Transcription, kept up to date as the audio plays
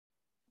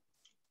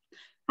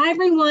Hi,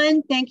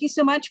 everyone. Thank you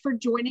so much for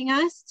joining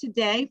us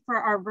today for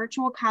our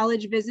virtual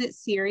college visit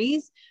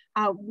series.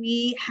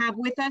 We have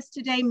with us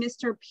today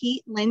Mr.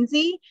 Pete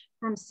Lindsey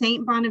from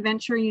St.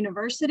 Bonaventure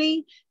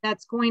University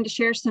that's going to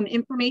share some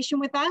information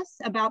with us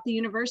about the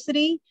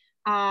university.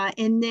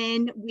 And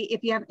then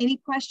if you have any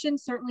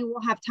questions, certainly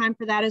we'll have time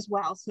for that as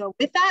well. So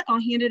with that, I'll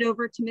hand it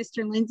over to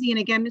Mr. Lindsey. And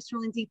again, Mr.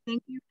 Lindsey,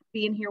 thank you for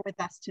being here with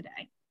us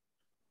today.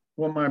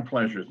 Well, my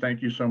pleasure.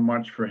 Thank you so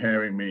much for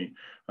having me.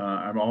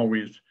 I'm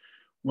always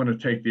want to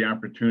take the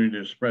opportunity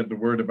to spread the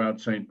word about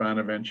St.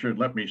 Bonaventure.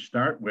 Let me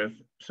start with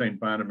St.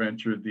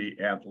 Bonaventure, the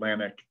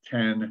Atlantic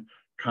 10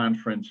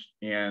 conference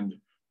and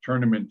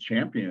tournament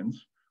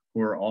champions,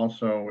 who are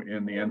also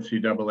in the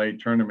NCAA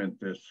tournament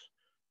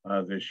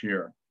this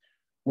year.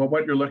 Well,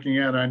 what you're looking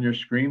at on your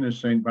screen is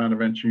St.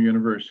 Bonaventure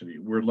University.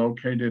 We're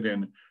located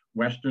in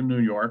Western New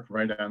York,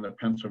 right on the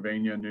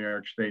Pennsylvania-New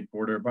York State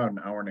border, about an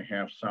hour and a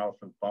half south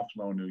of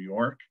Buffalo, New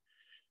York.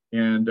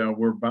 And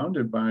we're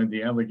bounded by the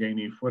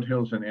Allegany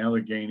foothills and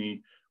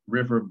Allegany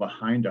River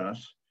behind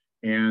us.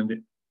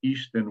 And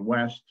east and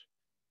west,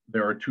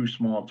 there are two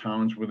small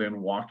towns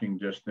within walking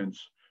distance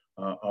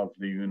of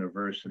the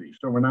university.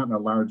 So we're not in a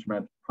large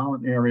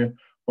metropolitan area,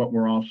 but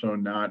we're also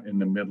not in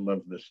the middle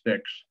of the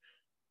sticks.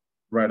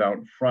 Right out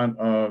front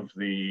of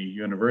the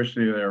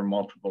university, there are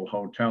multiple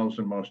hotels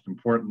and most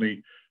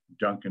importantly,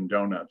 Dunkin'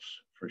 Donuts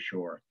for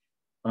sure.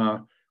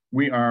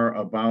 We are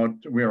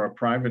a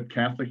private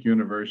Catholic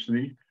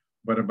university,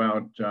 but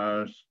about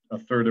a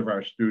third of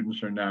our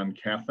students are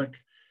non-Catholic,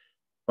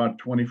 about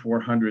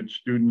 2,400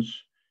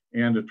 students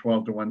and a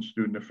 12-to-1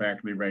 student to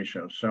faculty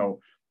ratio. So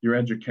your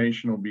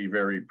education will be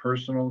very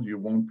personal. You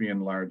won't be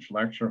in large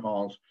lecture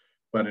halls,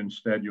 but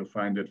instead you'll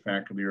find that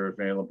faculty are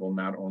available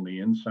not only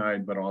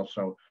inside, but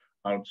also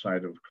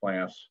outside of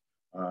class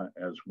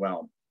as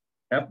well.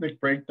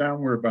 Ethnic breakdown,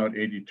 we're about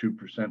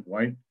 82%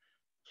 white,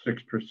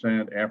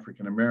 6%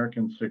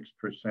 African-American,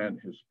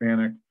 6%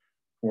 Hispanic,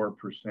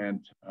 4%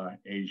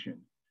 Asian.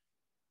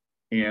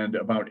 And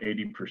about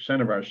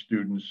 80% of our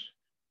students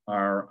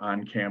are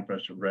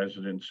on-campus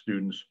resident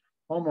students,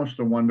 almost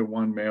a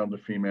one-to-one male to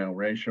female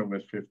ratio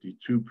with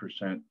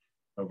 52%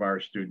 of our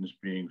students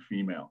being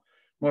female.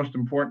 Most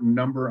important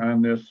number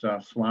on this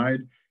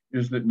slide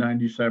is that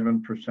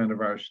 97%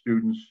 of our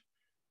students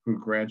who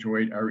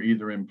graduate are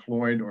either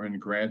employed or in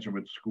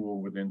graduate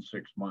school within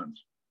 6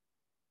 months.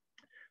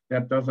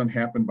 That doesn't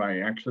happen by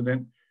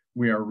accident.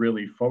 We are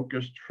really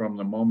focused from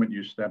the moment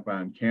you step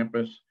on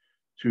campus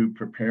to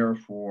prepare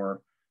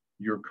for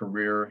your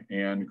career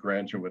and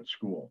graduate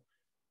school.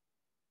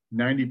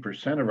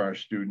 90% of our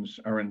students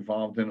are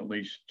involved in at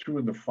least two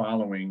of the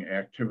following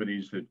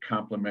activities that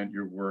complement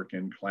your work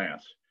in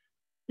class: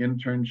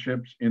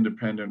 internships,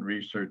 independent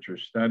research or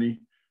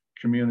study,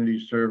 community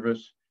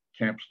service,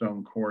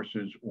 capstone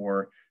courses,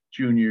 or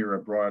junior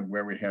abroad,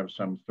 where we have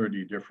some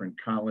 30 different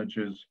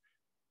colleges,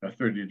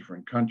 30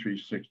 different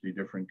countries, 60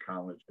 different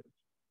colleges.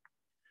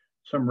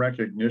 Some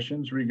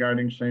recognitions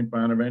regarding St.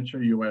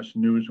 Bonaventure: U.S.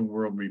 News and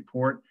World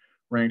Report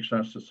ranks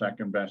us the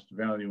second best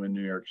value in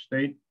New York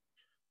State,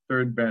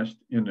 third best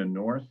in the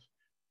North.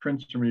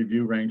 Princeton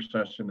Review ranks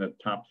us in the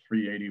top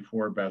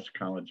 384 best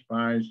college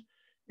buys,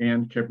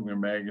 and Kipling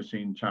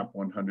Magazine top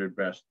 100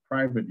 best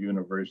private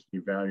university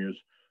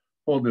values.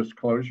 Full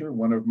disclosure,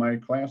 one of my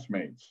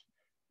classmates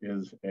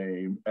is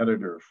an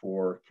editor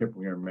for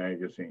Kipling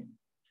Magazine.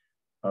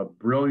 A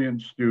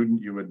brilliant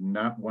student. You would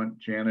not want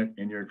Janet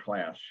in your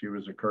class. She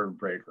was a curve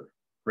breaker,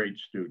 great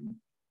student.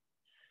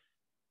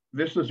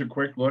 This is a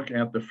quick look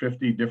at the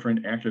 50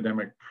 different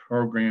academic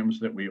programs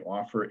that we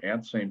offer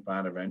at St.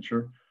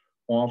 Bonaventure.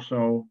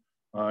 Also,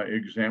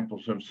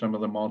 examples of some of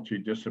the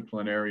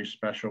multidisciplinary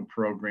special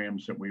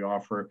programs that we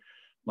offer,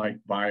 like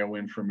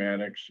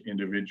bioinformatics,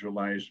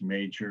 individualized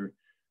major,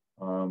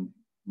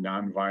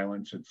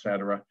 nonviolence, et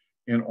cetera.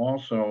 And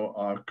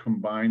also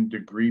combined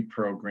degree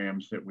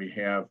programs that we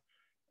have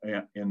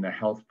in the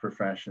health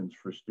professions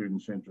for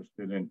students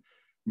interested in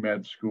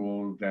med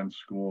school, dent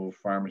school,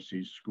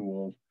 pharmacy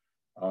school,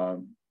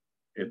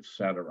 et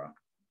cetera.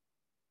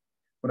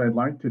 What I'd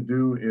like to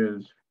do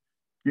is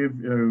give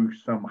you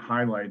some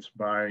highlights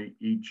by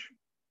each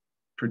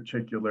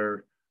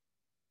particular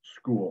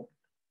school.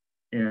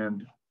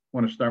 And I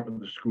want to start with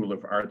the School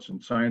of Arts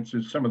and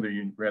Sciences. Some of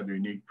the rather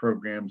unique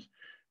programs: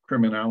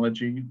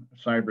 criminology,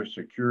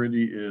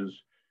 cybersecurity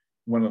is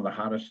one of the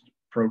hottest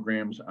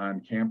programs on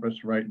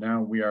campus right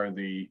now. We are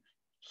the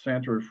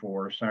Center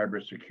for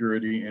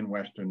Cybersecurity in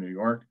Western New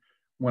York.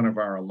 One of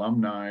our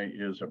alumni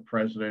is a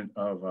president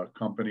of a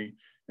company,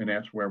 and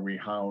that's where we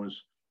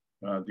house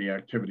the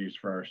activities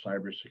for our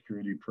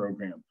cybersecurity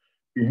program.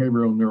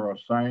 Behavioral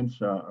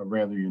neuroscience, a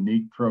rather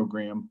unique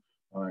program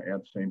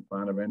at St.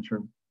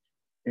 Bonaventure.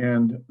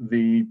 And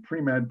the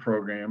pre-med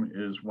program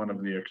is one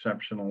of the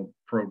exceptional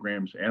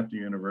programs at the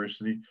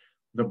university.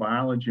 The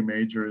biology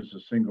major is the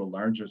single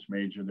largest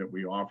major that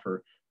we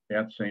offer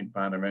at St.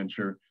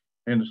 Bonaventure,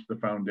 and it's the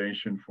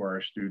foundation for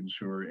our students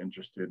who are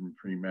interested in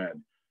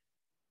pre-med.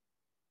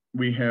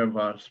 We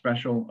have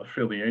special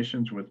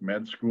affiliations with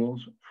med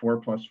schools,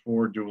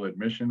 4+4 dual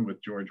admission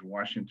with George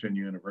Washington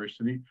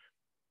University.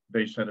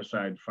 They set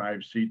aside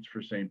 5 seats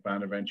for St.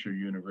 Bonaventure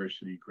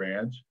University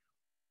grads.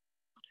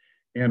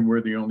 And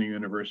we're the only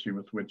university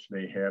with which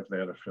they have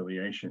that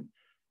affiliation.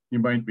 You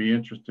might be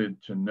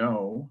interested to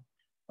know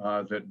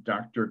that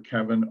Dr.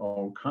 Kevin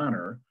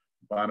O'Connor,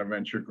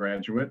 Bonaventure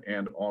graduate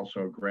and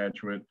also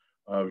graduate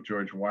of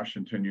George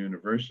Washington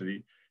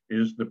University,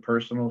 is the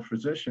personal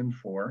physician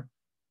for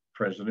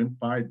President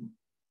Biden.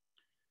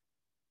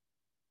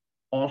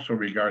 Also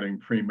regarding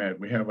pre-med,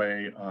 we have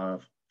a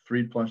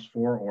 3+4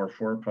 or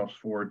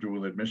 4+4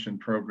 dual admission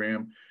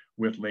program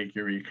with Lake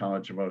Erie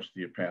College of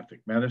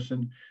Osteopathic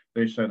Medicine.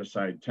 They set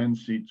aside 10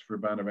 seats for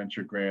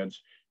Bonaventure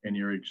grads, and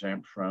you're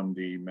exempt from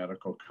the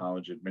medical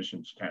college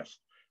admissions test,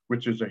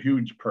 which is a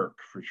huge perk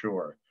for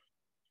sure.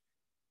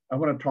 I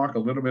want to talk a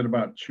little bit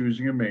about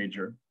choosing a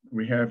major.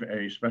 We have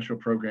a special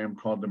program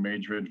called the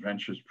Major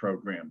Adventures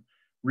Program,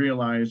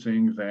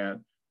 realizing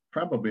that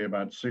probably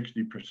about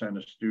 60%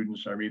 of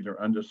students are either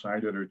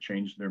undecided or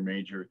change their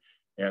major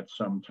at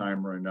some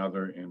time or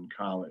another in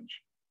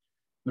college.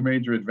 The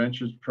Major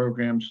Adventures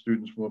Program,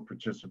 students will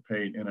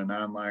participate in an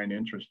online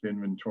interest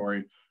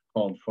inventory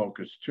called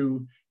Focus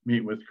 2,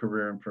 meet with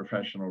career and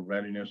professional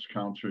readiness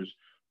counselors,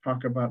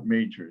 talk about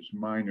majors,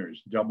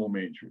 minors, double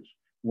majors,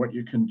 what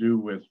you can do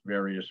with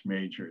various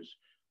majors,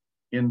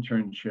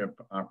 internship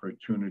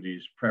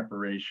opportunities,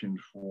 preparation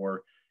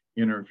for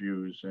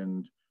interviews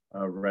and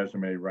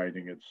resume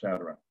writing,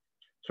 etc.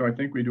 So I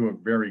think we do a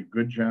very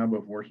good job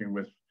of working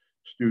with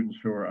students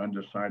who are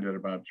undecided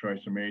about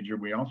choice of major.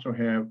 We also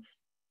have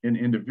an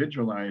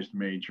individualized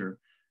major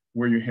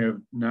where you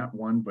have not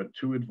one but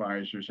 2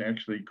 advisors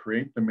actually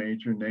create the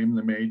major, name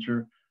the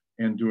major,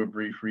 and do a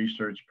brief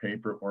research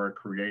paper or a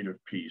creative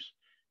piece.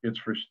 It's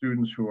for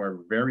students who are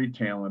very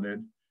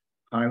talented,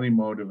 highly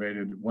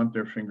motivated, want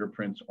their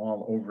fingerprints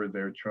all over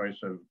their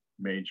choice of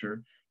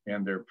major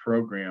and their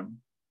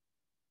program.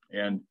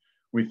 And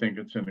we think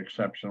it's an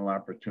exceptional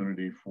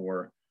opportunity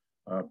for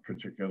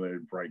particularly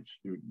bright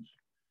students.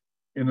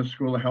 In the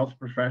School of Health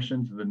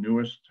Professions, the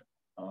newest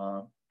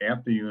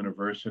at the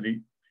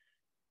university,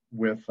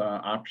 with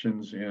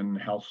options in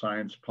health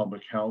science,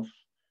 public health,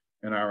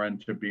 and RN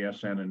to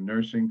BSN in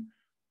nursing.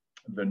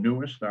 The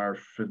newest are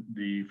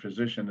the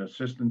Physician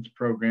Assistance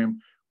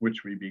Program,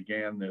 which we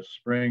began this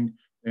spring,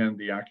 and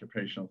the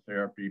Occupational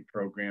Therapy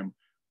Program,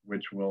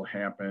 which will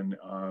happen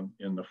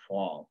in the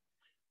fall.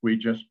 We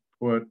just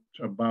put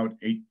about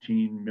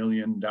 $18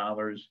 million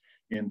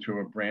into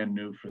a brand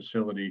new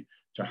facility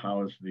to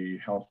house the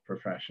health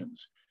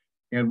professions.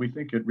 And we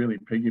think it really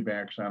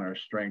piggybacks on our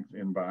strength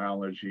in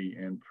biology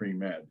and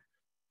pre-med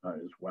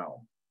as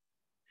well.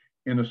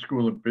 In the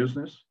School of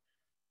Business,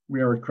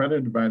 we are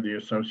accredited by the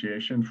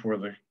Association for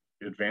the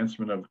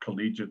Advancement of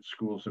Collegiate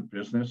Schools of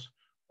Business.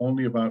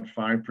 Only about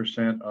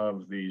 5%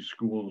 of the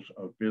schools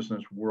of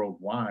business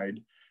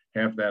worldwide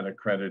have that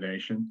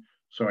accreditation.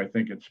 So I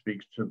think it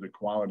speaks to the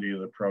quality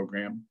of the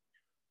program.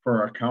 For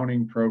our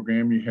accounting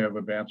program, you have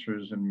a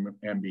bachelor's and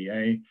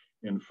MBA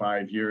in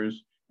 5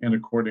 years. And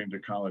according to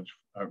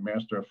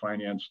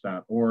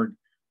masteroffinance.org,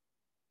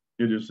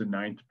 it is the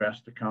 9th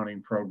best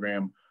accounting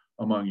program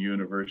among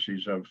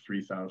universities of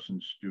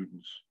 3,000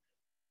 students.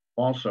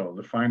 Also,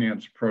 the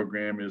finance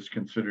program is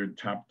considered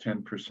top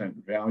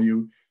 10%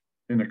 value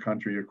in the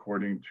country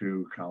according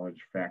to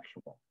College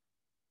Factual.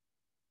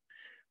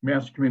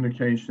 Mass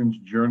communications,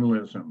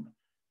 journalism,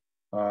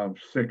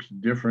 6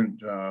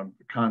 different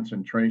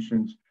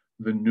concentrations,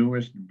 the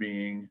newest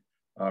being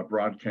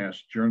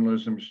broadcast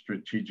journalism,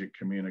 strategic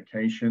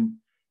communication,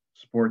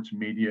 sports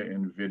media,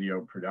 and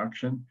video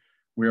production.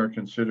 We are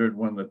considered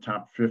one of the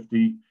top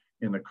 50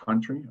 in the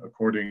country,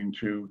 according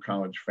to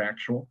College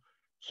Factual.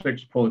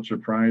 6 Pulitzer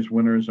Prize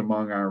winners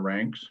among our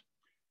ranks.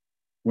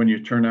 When you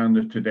turn on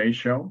the Today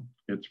Show,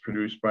 it's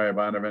produced by a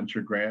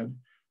Bonaventure grad.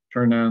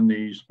 Turn on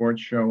the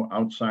sports show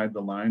Outside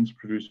the Lines,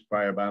 produced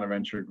by a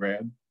Bonaventure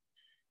grad.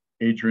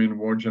 Adrian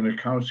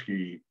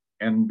Wojnarowski,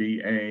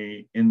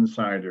 NBA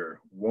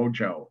Insider,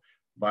 Wojo,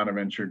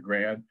 Bonaventure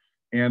grad,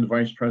 and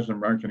Vice President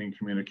Marketing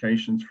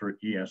Communications for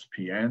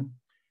ESPN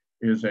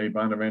is a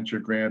Bonaventure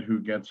grad who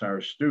gets our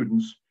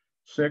students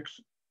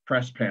 6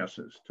 press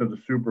passes to the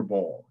Super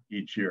Bowl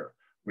each year,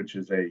 which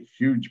is a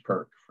huge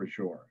perk for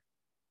sure.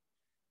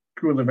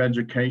 School of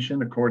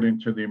Education, according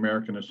to the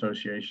American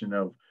Association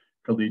of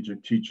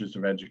Collegiate Teachers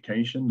of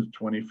Education, the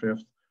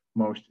 25th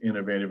most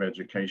innovative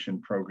education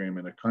program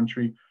in the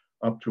country,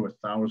 up to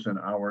 1,000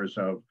 hours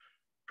of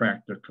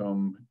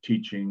practicum,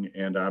 teaching,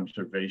 and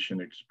observation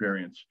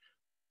experience.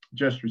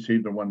 Just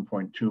received a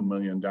 $1.2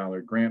 million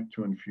grant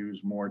to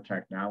infuse more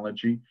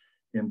technology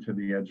into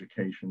the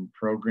education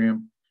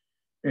program.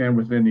 And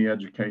within the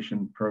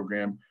education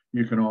program,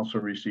 you can also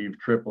receive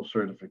triple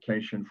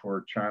certification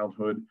for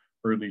childhood,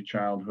 early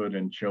childhood,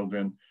 and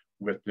children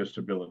with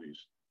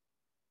disabilities.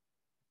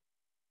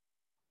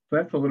 So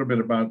that's a little bit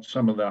about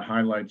some of the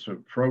highlights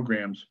of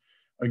programs.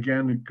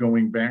 Again,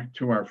 going back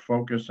to our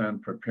focus on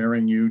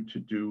preparing you to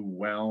do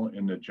well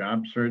in the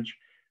job search,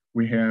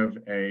 we have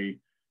a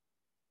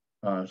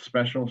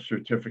special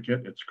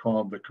certificate. It's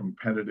called the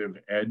Competitive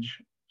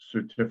Edge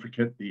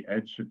Certificate, the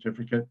Edge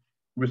Certificate,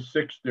 with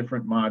 6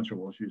 different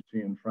modules you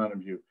see in front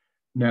of you: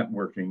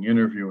 networking,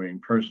 interviewing,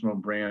 personal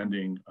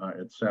branding,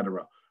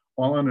 etc.,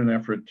 all in an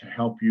effort to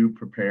help you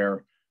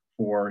prepare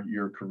for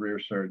your career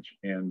search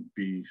and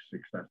be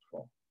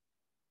successful.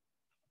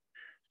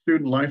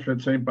 Student life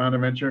at St.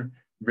 Bonaventure,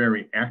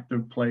 very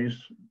active place.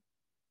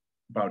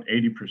 About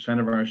 80%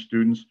 of our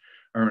students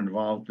are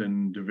involved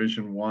in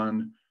Division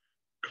I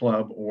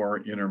club or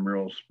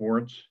intramural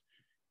sports,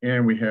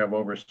 and we have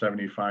over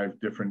 75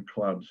 different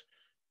clubs.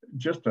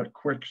 Just a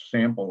quick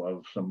sample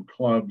of some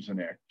clubs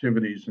and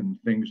activities and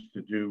things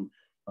to do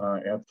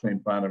at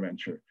St.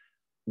 Bonaventure.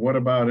 What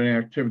about an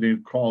activity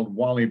called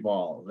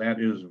volleyball? That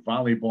is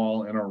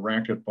volleyball in a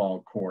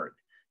racquetball court.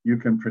 You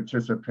can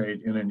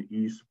participate in an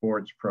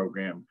esports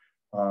program,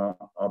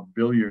 a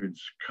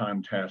billiards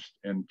contest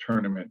and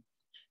tournament.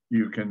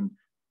 You can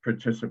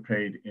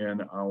participate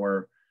in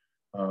our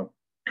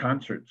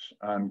concerts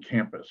on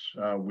campus.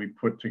 We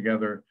put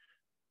together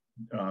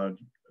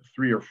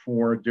 3 or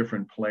 4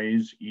 different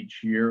plays each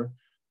year,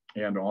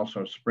 and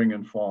also spring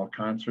and fall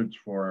concerts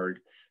for our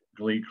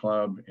glee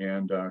club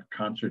and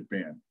concert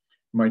band.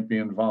 Might be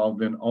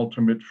involved in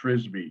ultimate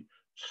frisbee,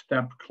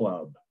 step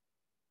club,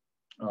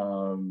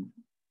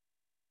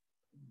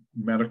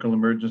 medical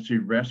emergency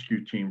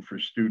rescue team for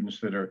students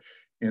that are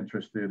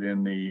interested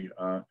in the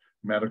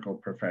medical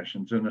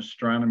professions, an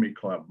astronomy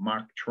club,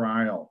 mock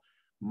trial,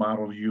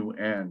 model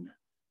UN,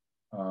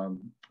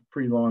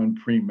 pre-law and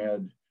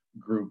pre-med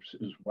groups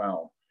as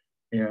well,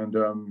 and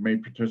may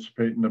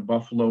participate in the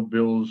Buffalo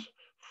Bills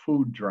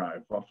food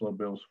drive, Buffalo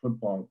Bills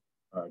football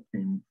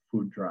team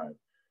food drive.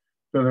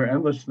 So there are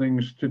endless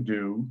things to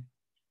do.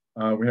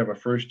 We have a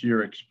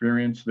first-year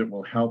experience that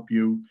will help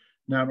you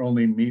not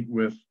only meet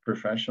with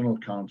professional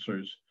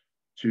counselors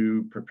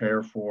to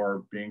prepare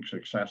for being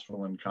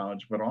successful in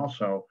college, but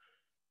also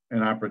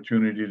an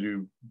opportunity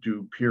to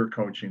do peer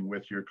coaching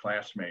with your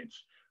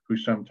classmates, who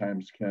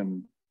sometimes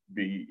can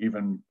be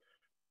even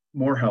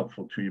more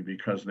helpful to you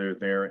because they're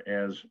there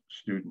as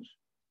students.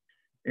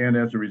 And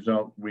as a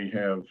result, we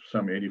have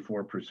some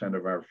 84%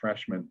 of our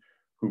freshmen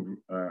who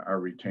are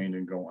retained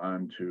and go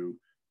on to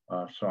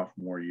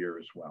sophomore year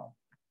as well.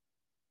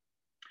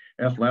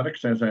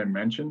 Athletics, as I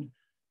mentioned,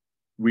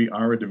 we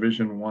are a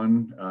Division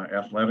I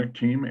athletic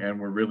team, and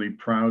we're really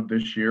proud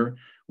this year.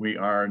 We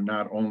are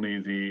not only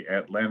the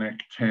Atlantic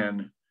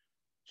 10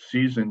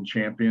 season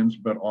champions,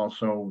 but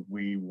also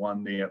we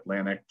won the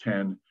Atlantic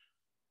 10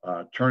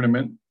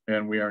 tournament,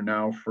 and we are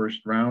now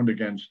first round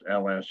against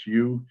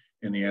LSU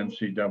in the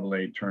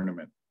NCAA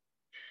tournament.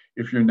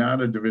 If you're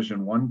not a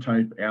Division I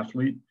type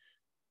athlete,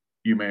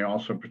 you may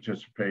also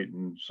participate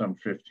in some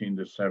 15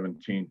 to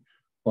 17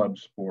 club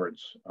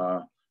sports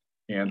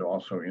and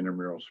also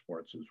intramural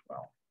sports as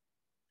well.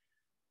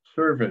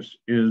 Service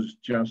is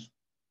just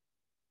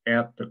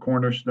at the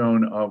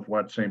cornerstone of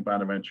what St.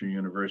 Bonaventure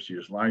University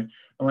is like.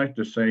 I like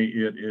to say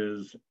it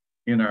is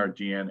in our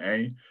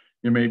DNA.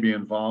 You may be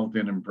involved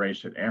in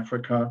Embrace It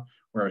Africa,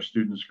 where our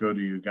students go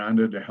to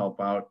Uganda to help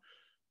out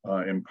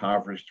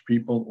impoverished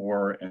people,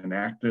 or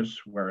Enactus,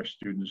 where our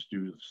students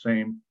do the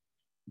same,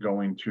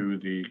 going to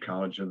the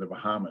College of the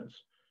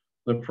Bahamas.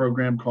 The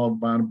program called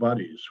Bond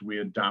Buddies, we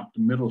adopt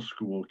middle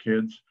school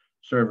kids,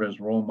 serve as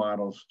role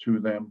models to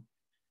them.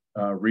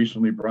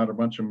 Recently brought a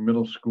bunch of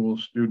middle school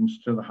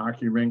students to the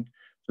hockey rink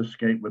to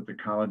skate with the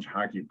college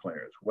hockey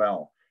players.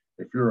 Well,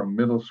 if you're a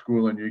middle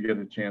school and you get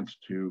a chance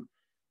to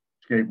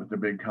skate with the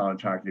big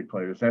college hockey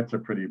players, that's a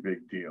pretty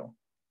big deal.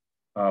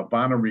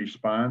 Bona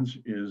Responds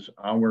is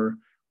our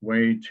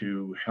way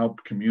to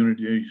help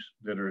communities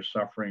that are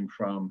suffering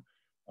from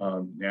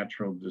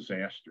natural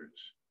disasters.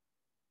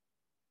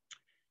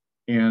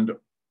 And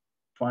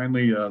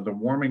finally, the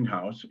Warming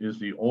House is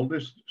the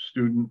oldest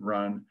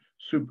student-run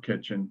soup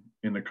kitchen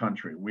in the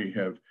country. We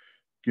have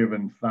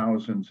given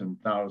thousands and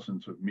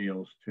thousands of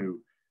meals to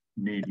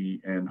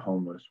needy and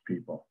homeless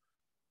people.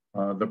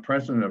 The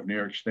president of New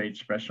York State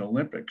Special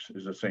Olympics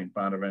is a St.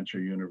 Bonaventure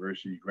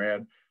University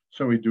grad,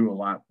 so we do a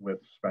lot with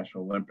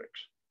Special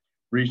Olympics.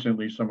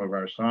 Recently, some of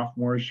our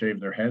sophomores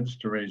shaved their heads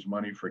to raise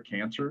money for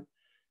cancer,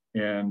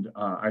 and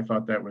I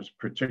thought that was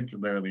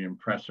particularly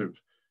impressive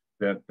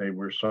that they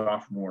were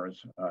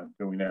sophomores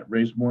doing that,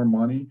 raised more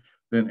money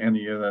than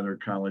any of the other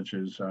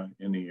colleges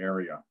in the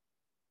area.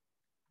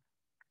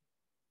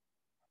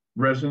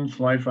 Residence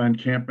life on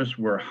campus,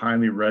 we're a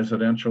highly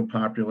residential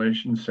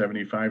population.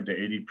 75 to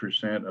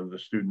 80% of the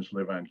students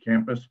live on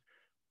campus.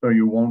 So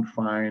you won't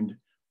find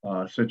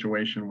a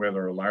situation where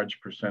there are a large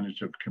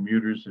percentage of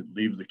commuters that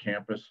leave the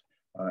campus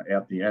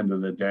at the end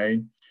of the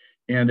day.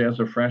 And as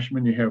a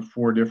freshman, you have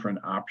 4 different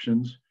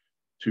options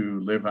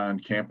to live on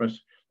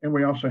campus. And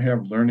we also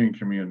have learning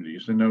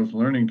communities. And those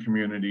learning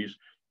communities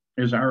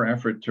is our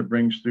effort to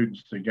bring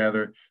students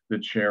together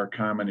that share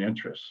common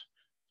interests.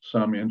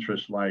 Some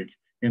interests like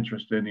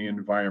interest in the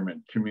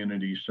environment,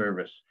 community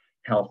service,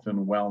 health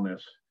and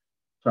wellness,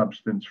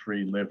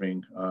 substance-free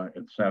living,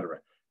 etc.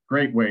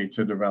 Great way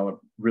to develop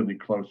really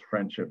close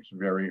friendships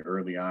very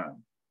early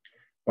on.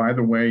 By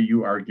the way,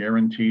 you are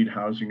guaranteed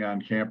housing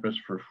on campus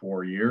for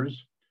 4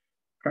 years.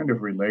 Kind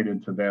of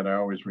related to that, I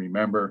always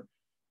remember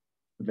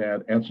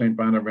that at St.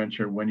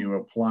 Bonaventure, when you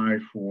apply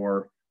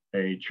for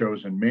a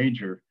chosen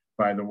major,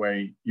 by the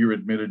way, you're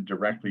admitted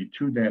directly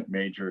to that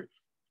major.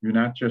 You're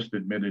not just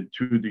admitted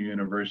to the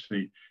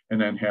university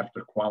and then have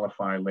to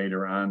qualify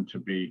later on to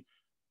be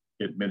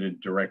admitted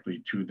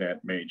directly to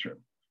that major.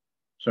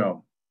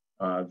 So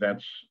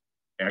that's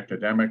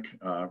academic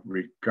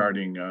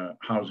regarding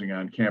housing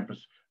on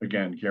campus,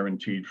 again,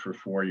 guaranteed for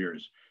 4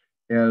 years.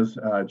 As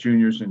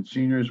juniors and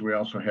seniors, we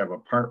also have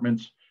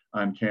apartments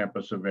on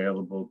campus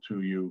available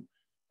to you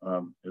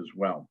as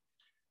well.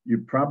 You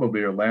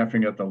probably are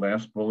laughing at the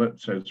last bullet. It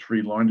says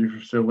free laundry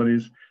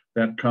facilities.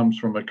 That comes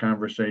from a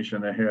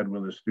conversation I had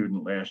with a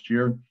student last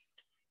year.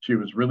 She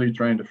was really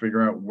trying to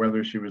figure out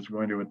whether she was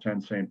going to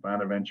attend St.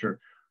 Bonaventure.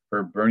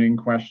 Her burning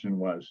question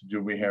was,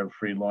 do we have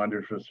free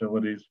laundry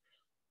facilities?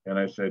 And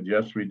I said,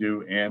 yes, we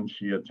do. And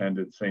she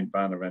attended St.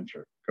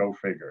 Bonaventure. Go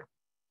figure.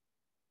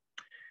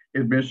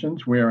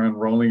 Admissions, we are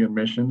enrolling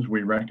admissions.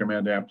 We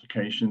recommend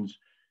applications,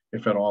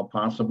 if at all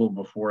possible,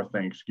 before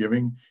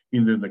Thanksgiving,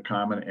 either the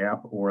Common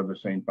App or the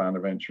St.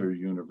 Bonaventure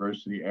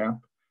University app.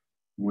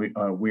 We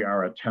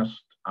are a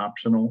test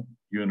optional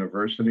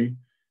university.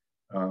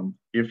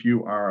 If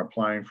you are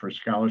applying for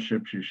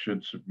scholarships, you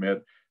should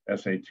submit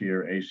SAT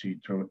or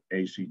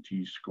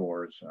ACT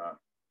scores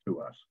to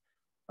us.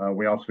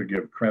 We also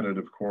give credit,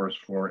 of course,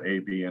 for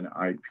AB and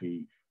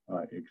IP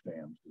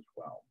exams as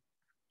well.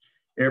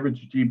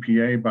 Average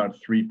GPA about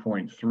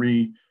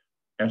 3.3,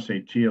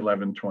 SAT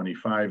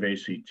 1125,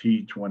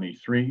 ACT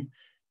 23.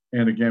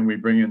 And again, we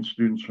bring in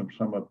students from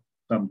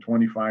some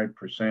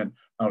 25%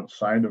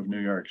 outside of New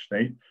York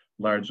State,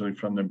 largely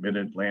from the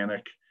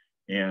Mid-Atlantic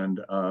and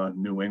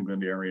New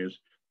England areas,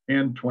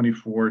 and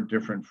 24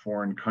 different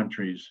foreign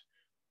countries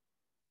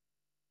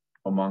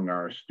among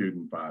our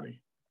student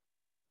body.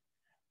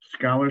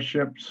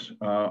 Scholarships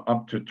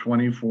up to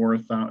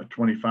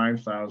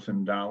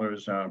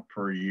 $25,000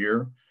 per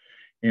year.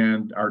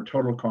 And our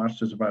total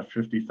cost is about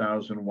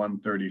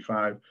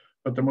 $50,135.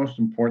 But the most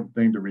important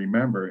thing to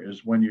remember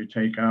is when you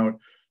take out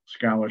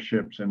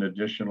scholarships and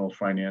additional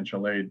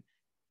financial aid,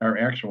 our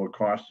actual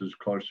cost is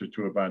closer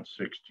to about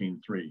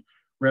 $16,300,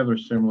 rather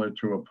similar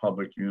to a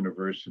public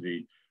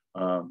university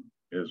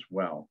as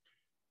well.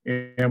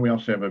 And we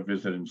also have a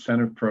visit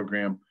incentive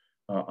program,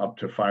 up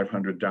to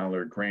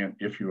 $500 grant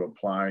if you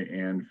apply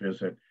and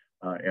visit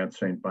at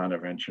St.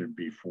 Bonaventure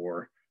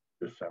before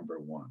December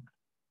 1.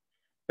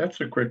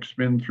 That's a quick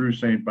spin through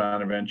St.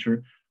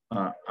 Bonaventure.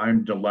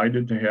 I'm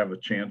delighted to have a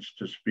chance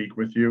to speak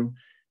with you.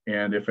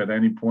 And if at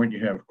any point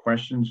you have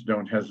questions,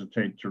 don't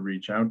hesitate to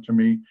reach out to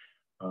me.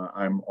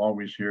 I'm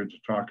always here to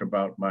talk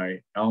about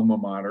my alma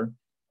mater.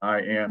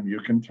 I am,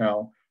 you can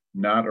tell,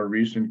 not a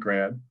recent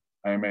grad.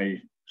 I'm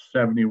a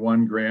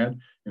 71 grad.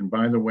 And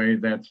by the way,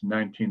 that's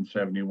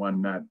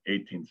 1971, not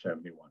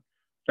 1871.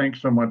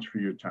 Thanks so much for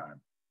your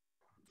time.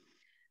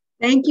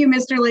 Thank you,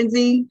 Mr.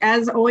 Lindsey.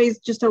 As always,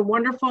 just a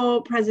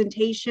wonderful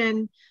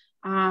presentation.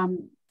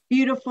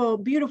 Beautiful,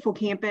 beautiful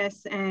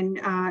campus, and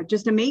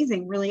just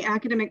amazing, really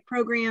academic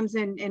programs,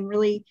 and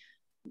really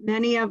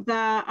many of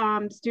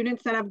the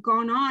students that have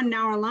gone on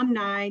now are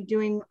alumni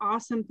doing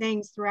awesome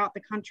things throughout the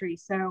country.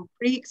 So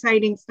pretty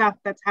exciting stuff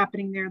that's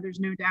happening there,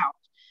 there's no doubt.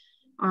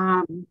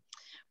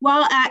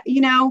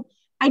 You know,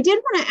 I did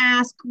want to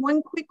ask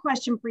one quick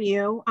question for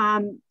you.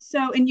 And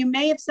you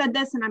may have said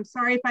this, and I'm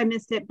sorry if I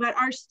missed it, but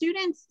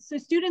students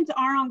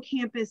are on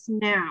campus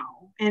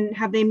now, and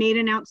have they made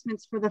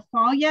announcements for the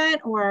fall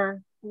yet,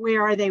 or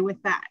where are they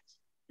with that?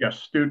 Yes,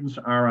 students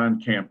are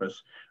on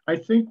campus. I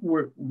think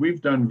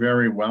we've done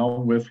very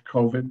well with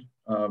COVID,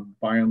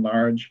 by and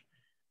large.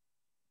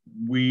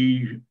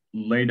 We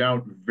laid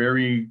out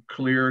very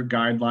clear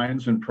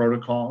guidelines and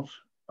protocols,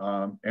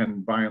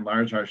 and by and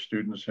large, our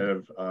students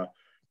have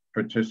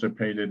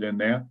participated in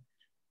that.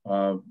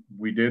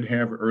 We did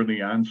have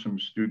early on some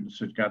students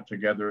that got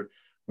together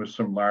with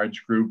some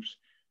large groups,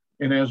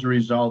 and as a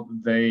result,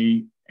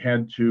 they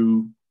had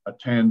to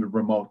attend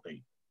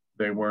remotely.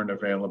 They weren't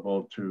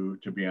available to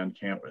be on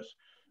campus.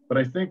 But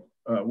I think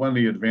one of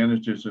the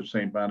advantages of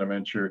St.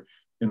 Bonaventure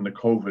in the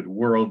COVID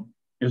world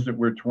is that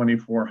we're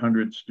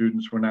 2,400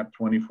 students, we're not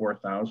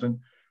 24,000.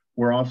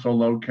 We're also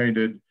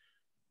located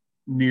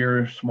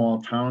near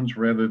small towns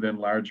rather than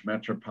large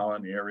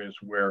metropolitan areas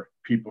where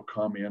people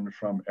come in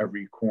from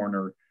every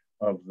corner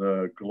of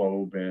the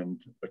globe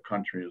and the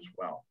country as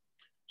well.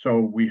 So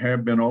we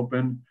have been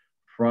open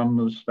from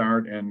the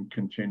start and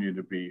continue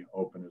to be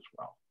open as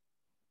well.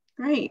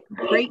 Great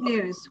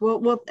news.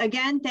 Well,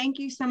 again, thank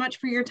you so much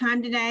for your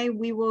time today.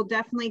 We will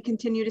definitely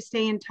continue to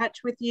stay in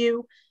touch with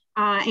you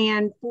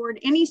and forward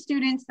any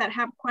students that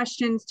have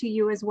questions to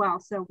you as well.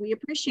 So we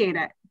appreciate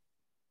it.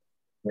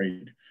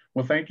 Great.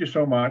 Well, thank you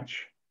so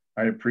much.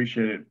 I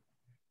appreciate it.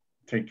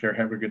 Take care.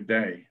 Have a good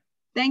day.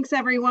 Thanks,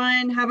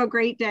 everyone. Have a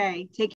great day. Take care.